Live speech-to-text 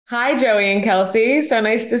Hi, Joey and Kelsey. So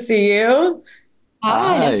nice to see you. Hi,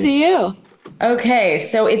 nice to Hi. see you. Okay,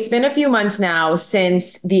 so it's been a few months now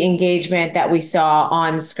since the engagement that we saw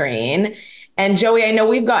on screen. And Joey, I know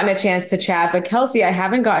we've gotten a chance to chat, but Kelsey, I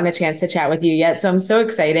haven't gotten a chance to chat with you yet. So I'm so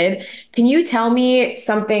excited. Can you tell me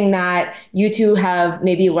something that you two have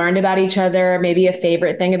maybe learned about each other, maybe a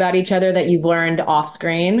favorite thing about each other that you've learned off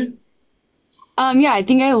screen? Yeah, I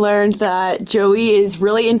think I learned that Joey is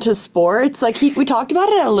really into sports. We talked about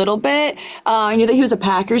it a little bit. I knew that he was a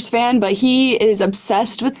Packers fan, but he is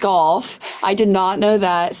obsessed with golf. I did not know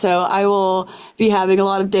that, so I will be having a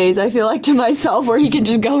lot of days, I feel like, to myself where he can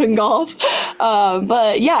just go and golf.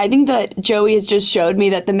 But yeah, I think that Joey has just showed me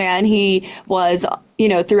that the man he was,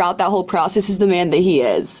 throughout that whole process is the man that he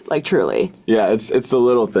is, like truly. Yeah, it's the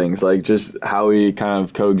little things, like just how we kind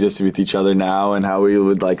of coexisted with each other now and how we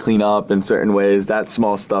would like clean up in certain ways. That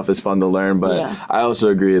small stuff is fun to learn, but Yeah. I also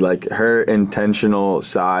agree, like her intentional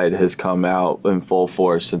side has come out in full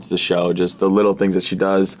force since the show. Just the little things that she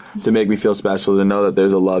does to make me feel special, to know that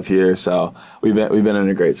there's a love here. So we've been in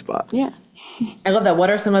a great spot. Yeah. I love that. What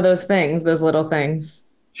are some of those things, those little things?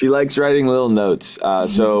 She likes writing little notes.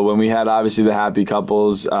 So when we had obviously the happy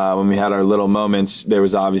couples, when we had our little moments, there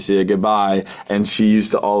was obviously a goodbye, and she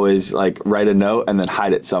used to always like write a note and then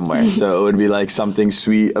hide it somewhere. So it would be like something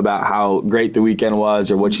sweet about how great the weekend was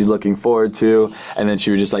or what she's looking forward to, and then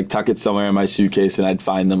she would just like tuck it somewhere in my suitcase, and I'd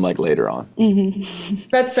find them like later on.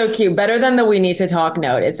 That's so cute. Better than the we need to talk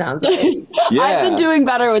note, it sounds like. Yeah, I've been doing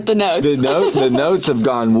better with the notes. the notes have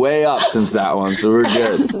gone way up since that one, so we're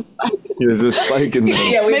good. This is fine. There's a spike in them.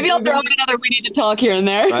 Yeah, Maybe I'll throw in another we need to talk here and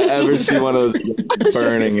there. If I ever see one of those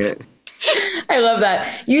burning it. I love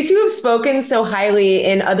that. You two have spoken so highly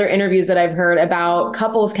in other interviews that I've heard about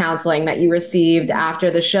couples counseling that you received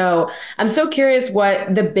after the show. I'm so curious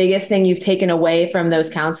what the biggest thing you've taken away from those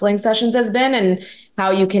counseling sessions has been and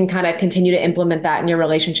how you can kind of continue to implement that in your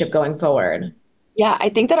relationship going forward. Yeah, I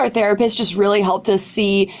think that our therapist just really helped us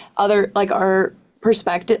see our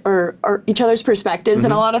perspective or each other's perspectives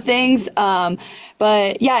in a lot of things.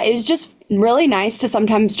 But yeah, it's just really nice to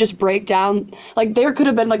sometimes just break down. Like there could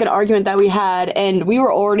have been like an argument that we had and we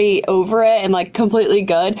were already over it and like completely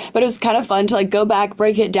good, but it was kind of fun to like go back,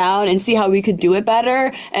 break it down and see how we could do it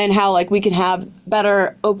better and how like we can have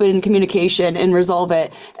better open communication and resolve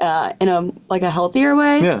it in a healthier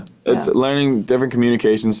way. Yeah, it's learning different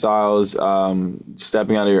communication styles,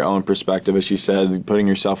 stepping out of your own perspective, as she said, putting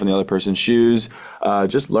yourself in the other person's shoes,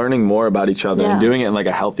 just learning more about each other and doing it in like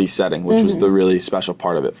a healthy setting, which was the really special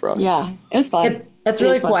part of it for us. Yeah, it was fun. That's It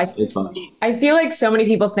really is cool. fun. It's fun. I feel like so many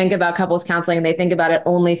people think about couples counseling and they think about it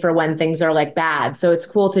only for when things are like bad. So it's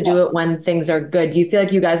cool to do it when things are good. Do you feel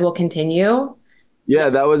like you guys will continue? Yeah,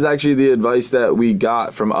 that was actually the advice that we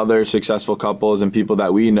got from other successful couples and people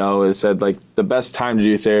that we know. Is said like the best time to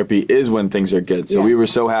do therapy is when things are good. So we were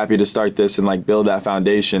so happy to start this and like build that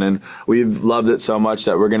foundation, and we've loved it so much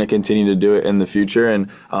that we're going to continue to do it in the future, and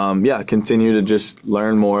continue to just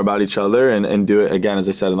learn more about each other and do it again, as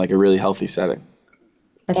I said, in like a really healthy setting.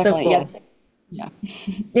 That's Definitely, so cool. yeah.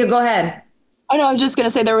 Yeah, go ahead. I know, I was just gonna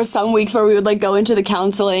say there were some weeks where we would like go into the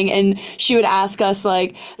counseling and she would ask us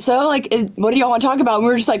like, so like, what do y'all want to talk about? And we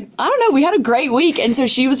were just like, I don't know, we had a great week. And so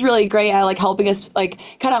she was really great at like helping us like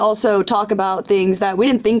kind of also talk about things that we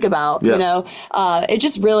didn't think about, Yeah. you know? It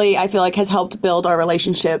just really, I feel like has helped build our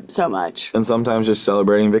relationship so much. And sometimes just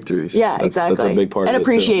celebrating victories. Yeah, That's exactly. a big part and of it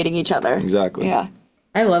too. appreciating each other. Exactly. Yeah.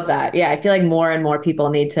 I love that. Yeah, I feel like more and more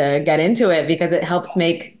people need to get into it because it helps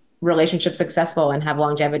make relationships successful and have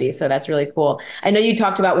longevity. So that's really cool. I know you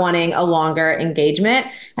talked about wanting a longer engagement.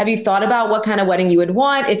 Have you thought about what kind of wedding you would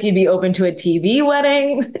want, if you'd be open to a TV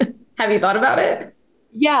wedding? Have you thought about it?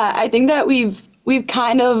 Yeah, I think that we've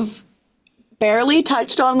kind of barely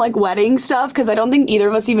touched on like wedding stuff because I don't think either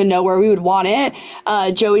of us even know where we would want it.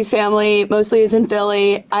 Joey's family mostly is in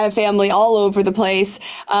Philly. I have family all over the place.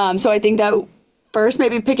 So I think that first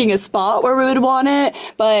maybe picking a spot where we would want it.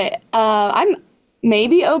 But I'm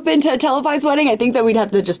maybe open to a televised wedding. I think that we'd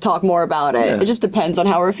have to just talk more about it. Yeah. It just depends on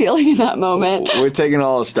how we're feeling in that moment. We're taking it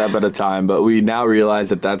all a step at a time, but we now realize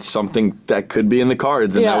that that's something that could be in the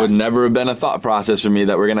cards, and that would never have been a thought process for me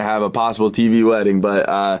that we're going to have a possible TV wedding. But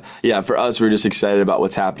for us, we're just excited about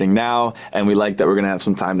what's happening now, and we like that we're going to have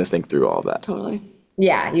some time to think through all of that. Totally.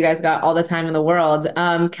 Yeah, you guys got all the time in the world.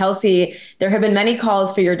 Kelsey, there have been many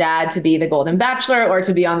calls for your dad to be the Golden Bachelor or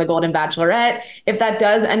to be on the Golden Bachelorette. If that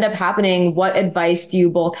does end up happening, what advice do you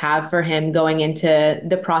both have for him going into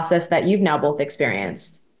the process that you've now both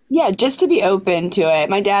experienced? Yeah, just to be open to it.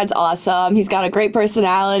 My dad's awesome. He's got a great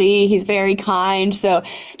personality. He's very kind. So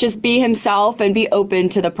just be himself and be open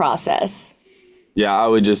to the process. Yeah, I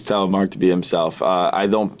would just tell Mark to be himself. I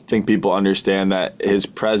don't think people understand that his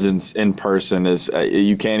presence in person is,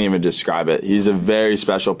 you can't even describe it. He's a very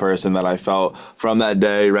special person that I felt from that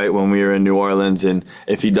day, right, when we were in New Orleans. And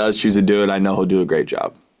if he does choose to do it, I know he'll do a great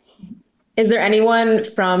job. Is there anyone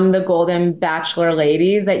from the Golden Bachelor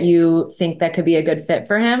ladies that you think that could be a good fit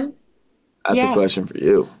for him? That's a question for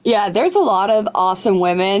you. Yeah, there's a lot of awesome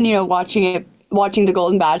women, watching the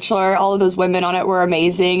Golden Bachelor. All of those women on it were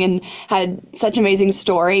amazing and had such amazing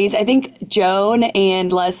stories. I think Joan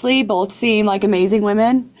and Leslie both seem like amazing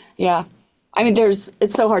women. Yeah. I mean,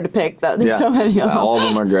 it's so hard to pick though. There's so many of them. All of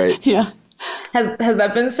them are great. Yeah. Has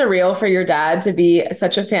that been surreal for your dad to be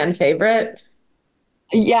such a fan favorite?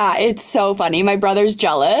 Yeah, it's so funny. My brother's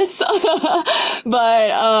jealous. But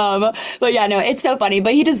yeah, no, it's so funny,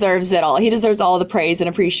 but he deserves it all. He deserves all the praise and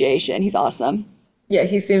appreciation. He's awesome. Yeah,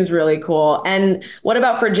 he seems really cool. And what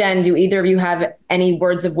about for Jen? Do either of you have any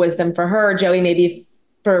words of wisdom for her? Joey, maybe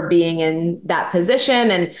for being in that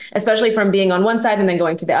position, and especially from being on one side and then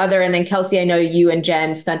going to the other. And then Kelsey, I know you and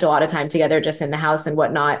Jen spent a lot of time together just in the house and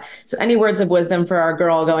whatnot. So any words of wisdom for our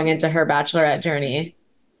girl going into her bachelorette journey?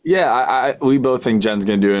 Yeah, we both think Jen's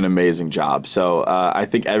going to do an amazing job. So I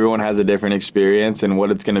think everyone has a different experience, and what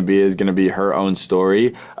it's going to be is going to be her own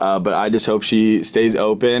story. But I just hope she stays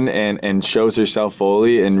open and shows herself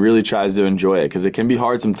fully and really tries to enjoy it, because it can be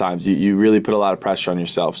hard sometimes. You really put a lot of pressure on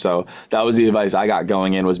yourself. So that was the advice I got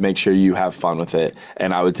going in, was make sure you have fun with it.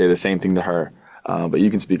 And I would say the same thing to her. But you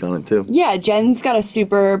can speak on it too. Yeah, Jen's got a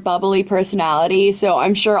super bubbly personality, so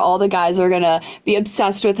I'm sure all the guys are going to be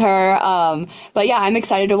obsessed with her. But yeah, I'm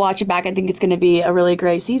excited to watch it back. I think it's going to be a really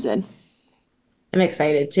great season. I'm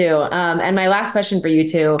excited too. And my last question for you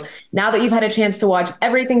two, now that you've had a chance to watch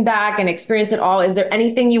everything back and experience it all, is there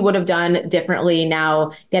anything you would have done differently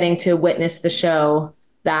now getting to witness the show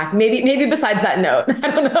back? Maybe besides that note.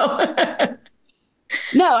 I don't know.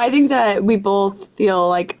 No, I think that we both feel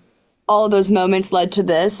like all of those moments led to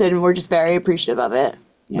this, and we're just very appreciative of it.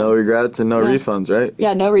 Yeah. No regrets and no refunds, right?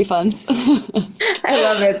 Yeah, no refunds. I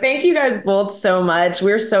love it. Thank you guys both so much.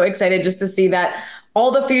 We're so excited just to see that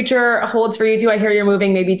all the future holds for you two. I hear you're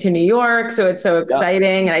moving maybe to New York, so it's so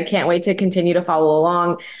exciting, and I can't wait to continue to follow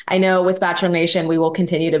along. I know with Bachelor Nation, we will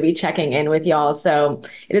continue to be checking in with y'all. So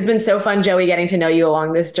it has been so fun, Joey, getting to know you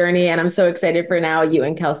along this journey, and I'm so excited for now you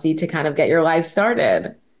and Kelsey to kind of get your life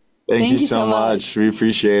started. Thank you so much. We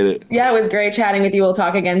appreciate it. Yeah, it was great chatting with you. We'll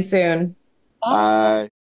talk again soon. Bye.